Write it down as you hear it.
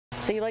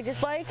So you like this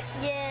bike?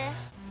 Yeah.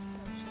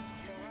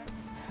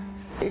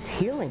 It's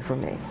healing for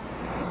me.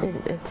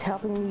 It's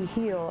helping me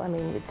heal. I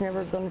mean, it's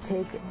never going to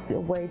take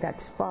away that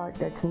spot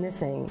that's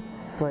missing,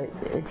 but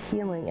it's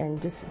healing,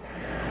 and just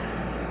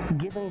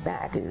giving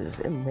back is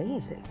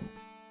amazing.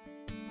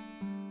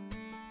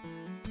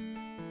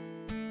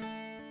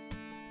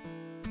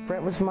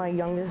 Brett was my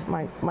youngest,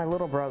 my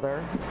little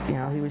brother. You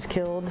know, he was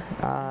killed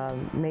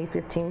May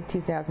 15th,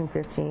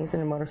 2015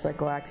 in a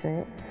motorcycle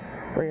accident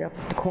right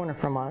up the corner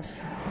from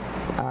us,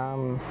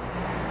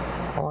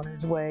 on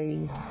his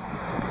way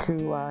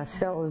to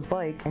sell his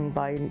bike and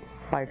buy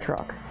a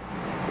truck.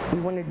 We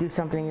wanted to do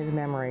something in his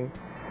memory.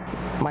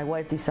 My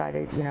wife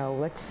decided, you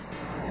know,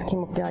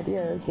 came up with the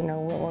idea, you know,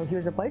 well, he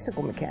was a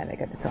bicycle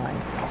mechanic at the time.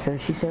 So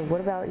she said, what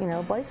about, you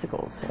know,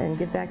 bicycles, and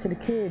give back to the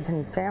kids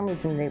and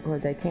families in the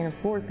neighborhood that can't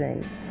afford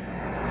things.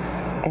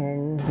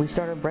 And we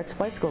started Brett's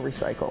Bicycle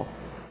Recycle.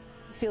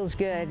 It feels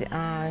good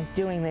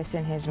doing this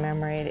in his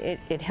memory.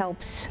 It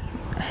helps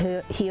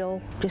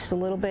heal just a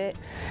little bit,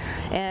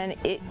 and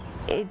it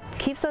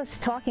keeps us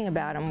talking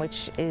about him,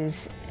 which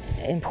is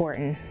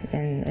important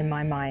in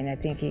my mind. I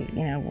think, you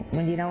know,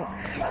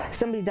 when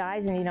somebody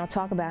dies and you don't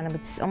talk about him,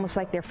 it's almost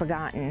like they're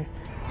forgotten.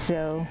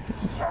 So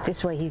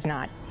this way he's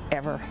not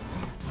ever.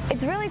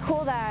 It's really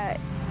cool that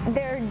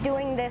they're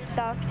doing this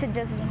stuff to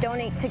just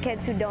donate to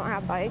kids who don't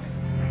have bikes.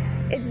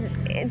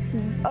 It's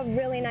a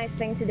really nice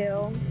thing to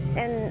do,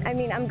 and I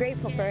mean, I'm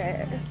grateful for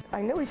it.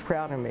 I know he's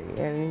proud of me,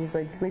 and he's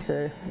like,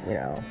 Lisa, you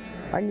know,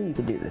 I knew you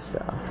could do this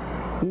stuff.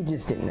 You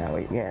just didn't know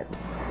it yet.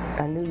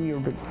 I knew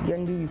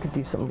you could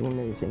do something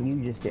amazing.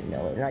 You just didn't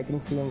know it. And I can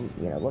see him,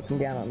 you know, looking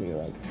down on me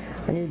like,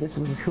 I knew this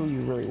was who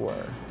you really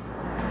were.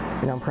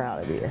 And I'm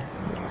proud of you.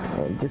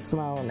 And just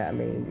smiling at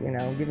me, you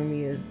know, giving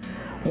me his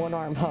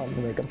one-arm hug,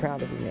 like, I'm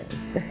proud of you,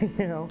 man.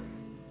 You know.